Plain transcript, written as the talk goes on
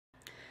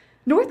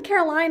North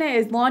Carolina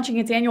is launching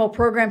its annual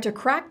program to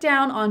crack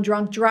down on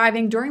drunk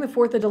driving during the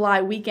 4th of July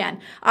weekend.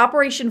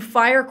 Operation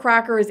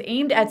Firecracker is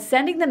aimed at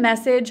sending the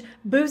message,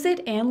 booze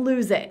it and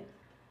lose it.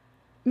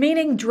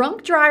 Meaning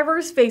drunk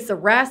drivers face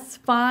arrests,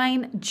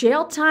 fine,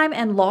 jail time,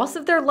 and loss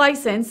of their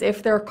license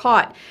if they're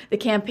caught. The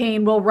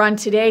campaign will run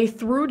today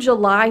through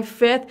July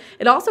 5th.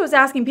 It also is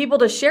asking people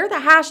to share the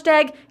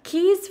hashtag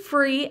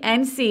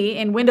KeysFreeNC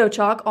in window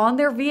chalk on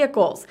their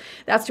vehicles.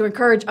 That's to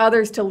encourage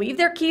others to leave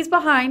their keys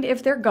behind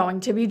if they're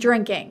going to be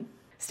drinking.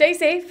 Stay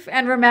safe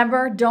and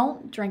remember,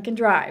 don't drink and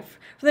drive.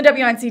 From the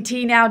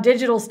WNCT Now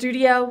Digital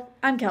Studio,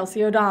 I'm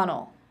Kelsey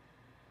O'Donnell.